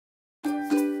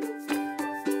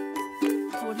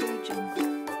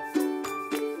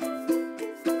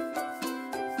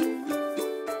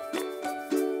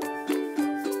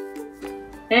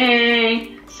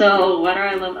Hey! So what are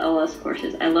I Love LLS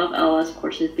courses? I love LLS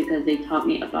courses because they taught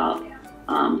me about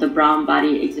the brown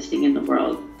body existing in the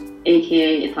world,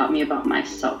 aka it taught me about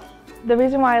myself. The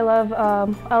reason why I love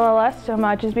LLS so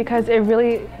much is because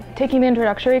taking the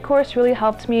introductory course really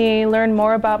helped me learn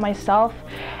more about myself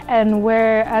and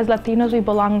where as Latinos we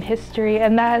belong in history,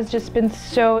 and that has just been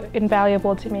so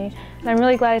invaluable to me. And I'm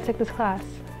really glad I took this class.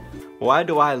 Why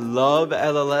do I love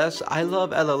LLS? I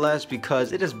love LLS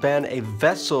because it has been a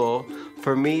vessel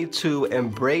for me to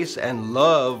embrace and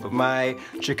love my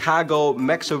Chicago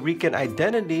Mexican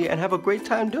identity and have a great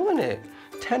time doing it.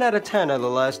 10 out of 10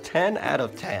 LLS, 10 out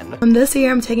of 10. This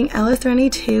year I'm taking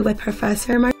LS32 with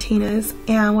Professor Martinez,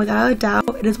 and without a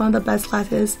doubt it is one of the best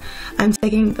classes I'm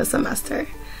taking this semester.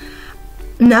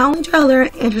 Not only do I learn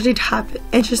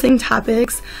interesting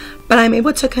topics, but I'm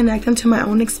able to connect them to my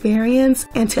own experience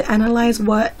and to analyze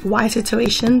why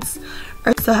situations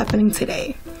are still happening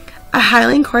today. I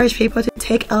highly encourage people to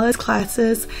take LS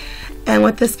classes, and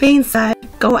with this being said,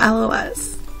 go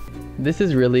LOS. This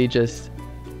is really just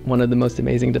one of the most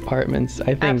amazing departments,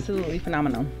 I think. Absolutely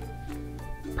phenomenal.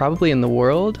 Probably in the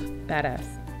world. Badass.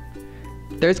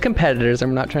 There's competitors,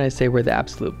 I'm not trying to say we're the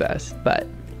absolute best, but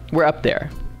we're up there.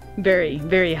 Very,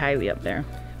 very highly up there.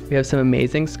 We have some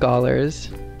amazing scholars.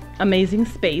 Amazing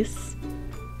space.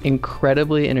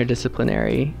 Incredibly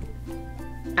interdisciplinary.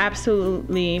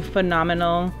 Absolutely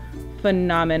phenomenal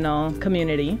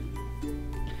community.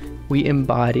 We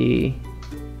embody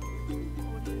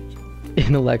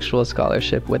intellectual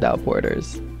scholarship without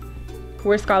borders.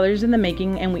 We're scholars in the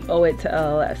making, and we owe it to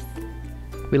LLS.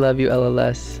 We love you,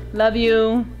 LLS. Love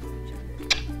you.